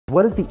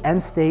What is the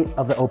end state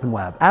of the open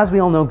web? As we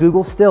all know,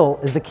 Google still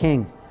is the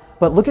king.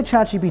 But look at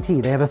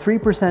ChatGPT, they have a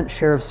 3%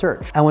 share of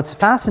search. And what's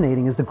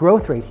fascinating is the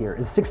growth rate here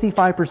is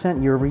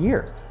 65% year over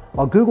year,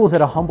 while Google's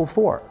at a humble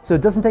 4%. So it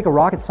doesn't take a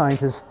rocket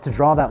scientist to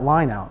draw that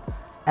line out.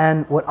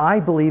 And what I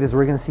believe is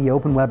we're going to see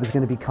open web is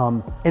going to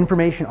become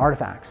information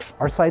artifacts.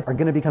 Our sites are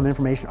going to become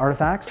information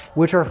artifacts,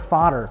 which are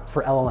fodder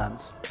for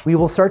LLMs. We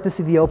will start to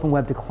see the open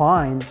web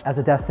decline as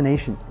a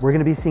destination. We're going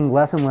to be seeing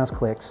less and less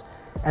clicks.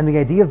 And the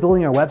idea of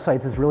building our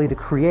websites is really to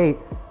create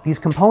these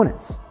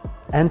components.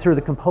 Enter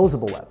the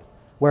composable web,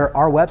 where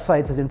our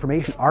websites as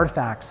information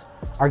artifacts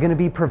are going to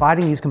be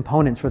providing these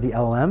components for the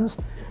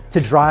LLMs to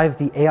drive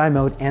the AI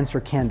mode answer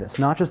canvas,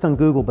 not just on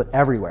Google, but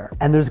everywhere.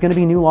 And there's going to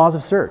be new laws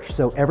of search.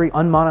 So every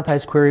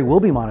unmonetized query will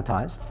be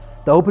monetized.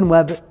 The open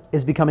web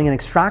is becoming an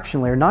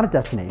extraction layer, not a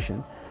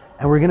destination.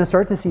 And we're going to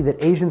start to see that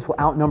agents will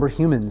outnumber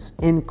humans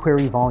in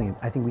query volume.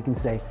 I think we can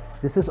say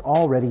this is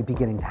already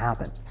beginning to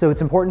happen. So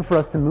it's important for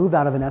us to move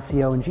out of an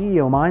SEO and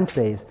GEO mind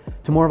space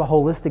to more of a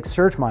holistic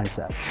search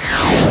mindset.